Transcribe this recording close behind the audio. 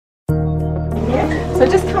So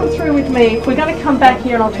just come through with me. We're going to come back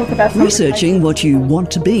here and I'll talk about some Researching what you want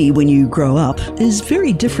to be when you grow up is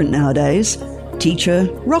very different nowadays. Teacher,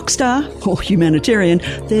 rock star, or humanitarian,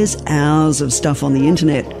 there's hours of stuff on the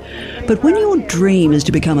internet. But when your dream is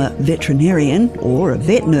to become a veterinarian or a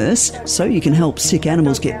vet nurse so you can help sick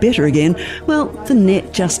animals get better again, well, the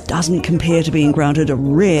net just doesn't compare to being granted a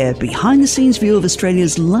rare behind-the-scenes view of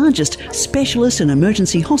Australia's largest specialist and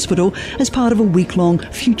emergency hospital as part of a week-long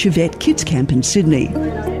Future Vet Kids Camp in Sydney.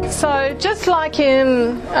 So just like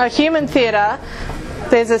in a human theatre,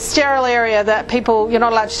 there's a sterile area that you're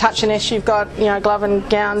not allowed to touch unless you've got, glove and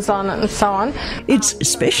gowns on and so on. It's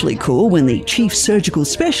especially cool when the chief surgical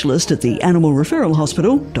specialist at the Animal Referral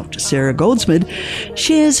Hospital, Dr. Sarah Goldsmid,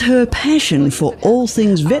 shares her passion for all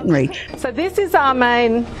things veterinary. So this is our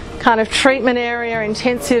main kind of treatment area,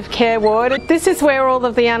 intensive care ward. This is where all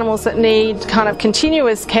of the animals that need kind of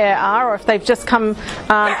continuous care are, or if they've just come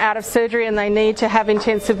out of surgery and they need to have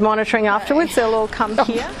intensive monitoring afterwards, they'll all come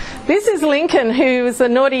here. This is Lincoln, who's a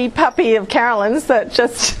naughty puppy of Carolyn's that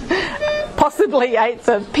just possibly ate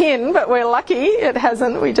the pin, but we're lucky it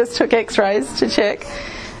hasn't. We just took X-rays to check.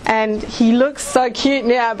 And he looks so cute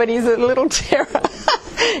now, but he's a little terror.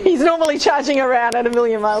 He's normally charging around at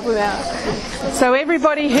 1,000,000 miles an hour. So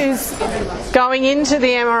everybody who's going into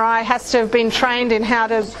the MRI has to have been trained in how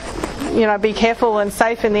to, be careful and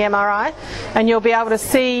safe in the MRI. And you'll be able to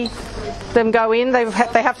see them go in. They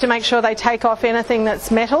have to make sure they take off anything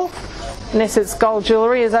that's metal, unless it's gold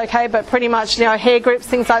jewellery is okay, but pretty much, hair grips,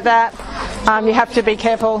 things like that, you have to be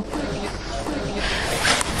careful.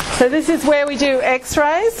 So this is where we do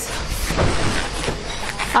X-rays.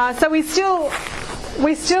 So we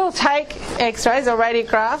still take X-rays or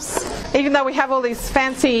radiographs, even though we have all these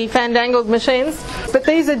fancy fandangled machines. But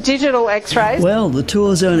these are digital X-rays. Well, the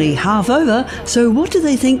tour's only half over, so what do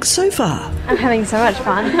they think so far? I'm having so much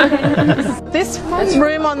fun. This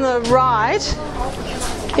room on the right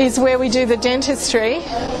is where we do the dentistry.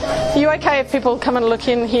 Are you okay if people come and look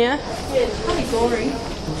in here? Yeah, it's probably gory.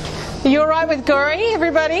 Are you alright with gory,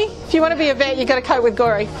 everybody? If you want to be a vet, you've got to cope with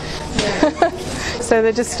gory. Yeah. So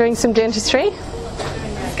they're just doing some dentistry.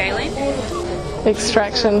 Scaling?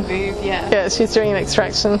 Extraction. Yeah, she's doing an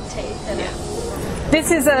extraction. Yeah. This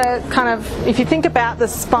is a kind of, if you think about the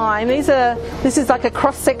spine, this is like a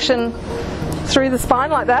cross-section through the spine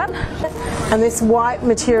like that. And this white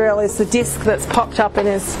material is the disc that's popped up and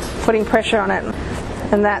is putting pressure on it.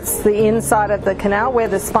 And that's the inside of the canal where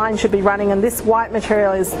the spine should be running, and this white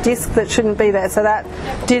material is disc that shouldn't be there. So that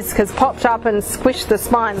disc has popped up and squished the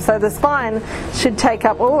spine. So the spine should take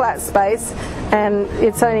up all that space, and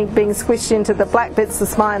it's only being squished into the black bits of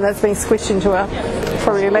the spine that's being squished into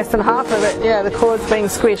probably less than half of it. Yeah, the cord's being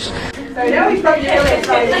squished.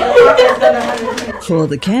 For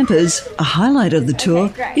the campers, a highlight of the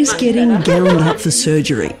tour is getting gowned up for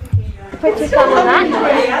surgery. Put your thumb on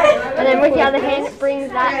that, and then with the other hand it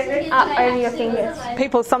brings that up over your fingers.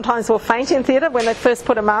 People sometimes will faint in theatre when they first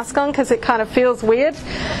put a mask on because it kind of feels weird.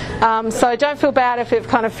 So don't feel bad if it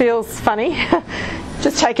kind of feels funny.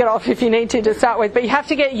 Just take it off if you need to start with. But you have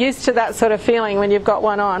to get used to that sort of feeling when you've got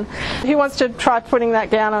one on. Who wants to try putting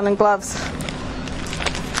that gown on and gloves?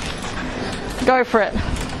 Go for it.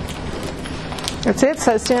 That's it.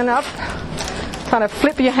 So stand up. Kind of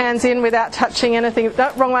flip your hands in without touching anything.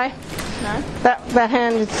 No, wrong way. No. That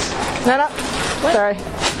hand. No. What? Sorry.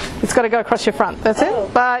 It's got to go across your front. That's it.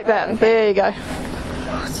 Like that. There you go.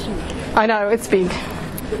 I know, it's big.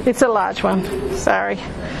 It's a large one. Sorry.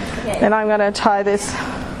 Okay. And I'm going to tie this.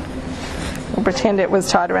 I'll pretend it was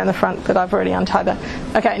tied around the front, but I've already untied that.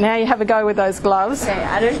 Okay, now you have a go with those gloves. Okay,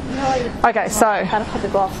 I don't know. Okay, so. How to put the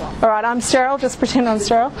gloves on. All right, I'm sterile. Just pretend I'm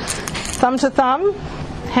sterile. Thumb to thumb.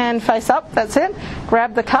 Hand face up, that's it.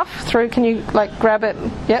 Grab the cuff through, can you grab it?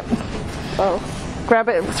 Yep. Oh. Grab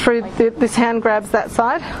it through, this hand grabs that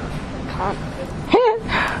side.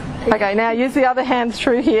 Can't. Okay, now use the other hand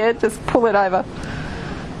through here, just pull it over.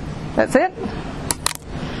 That's it.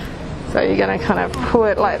 So you're going to kind of pull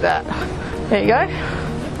it like that. There you go.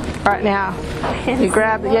 Right now, you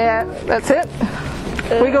grab, yeah, that's it.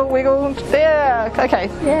 Wiggle, wiggle, yeah, okay.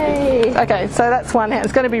 Yay. Okay, so that's one hand.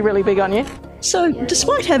 It's going to be really big on you. So,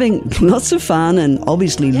 despite having lots of fun and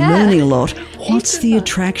obviously learning a lot, what's the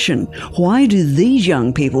attraction? Why do these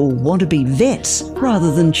young people want to be vets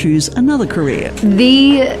rather than choose another career?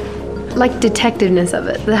 The detectiveness of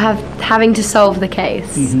it, having to solve the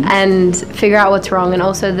case and figure out what's wrong, and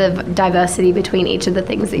also the diversity between each of the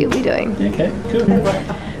things that you'll be doing. Okay, cool.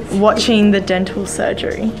 Watching the dental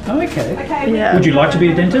surgery. Oh, okay. Yeah. Would you like to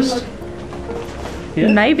be a dentist?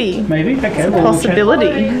 Yeah? Maybe. Maybe? Okay. It's a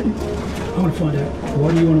possibility. I want to find out,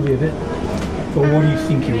 why do you want to be a vet? Or what do you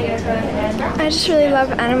think you are? I just really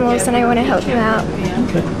love animals and I want to help them out.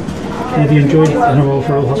 Okay. Have you enjoyed Animal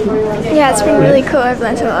Referral Hospital? Yeah, it's been really cool. I've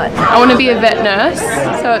learnt a lot. I want to be a vet nurse,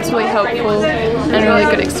 so it's really helpful and a really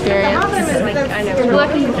good experience. And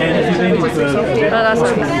have you been to a vet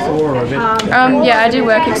hospital before or a vet? Yeah, I do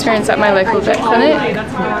work experience at my local vet clinic,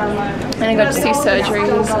 and I got to see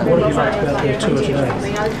surgeries. What did you like about the tour today?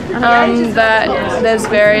 That there's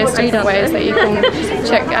various different ways that you can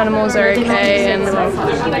check animals are okay, and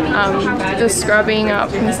the scrubbing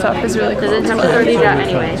up and stuff is really cool.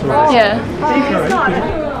 Yeah.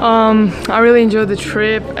 I really enjoyed the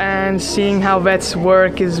trip, and seeing how vets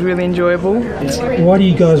work is really enjoyable. Why do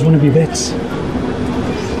you guys want to be vets?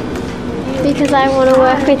 Because I want to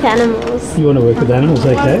work with animals. You want to work with animals,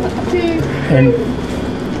 okay? And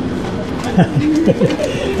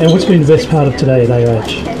and what's been the best part of today at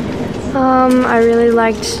ARH? I really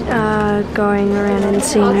liked going around and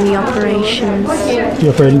seeing the operations. The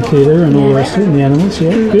operating theatre and all the rest of it, and the animals,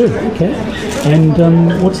 yeah, good, okay. And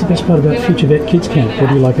what's the best part about Future Vet Kids Camp? What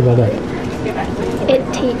do you like about that? It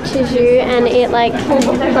teaches you and it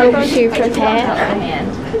helps you prepare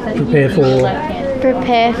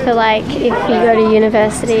for like if you go to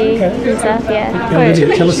university and stuff, yeah.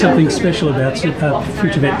 Olivia, tell us something special about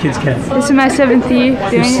Future Vet Kids Camp. This is my 7th year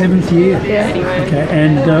doing Your it. 7th year? Yeah. Okay,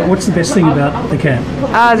 and what's the best thing about the camp?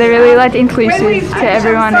 They're really like inclusive to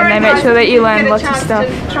everyone, and they make sure that you learn lots of stuff.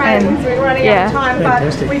 And yeah.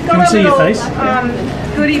 Fantastic. Can we see your face?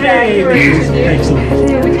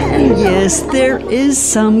 Excellent. Yes, there is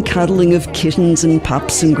some cuddling of kittens and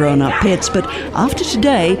pups and grown-up pets, but after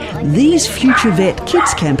today, these Future Vet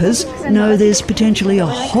Kids campers know there's potentially a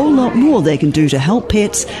whole lot more they can do to help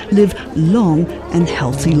pets live long and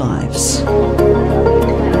healthy lives.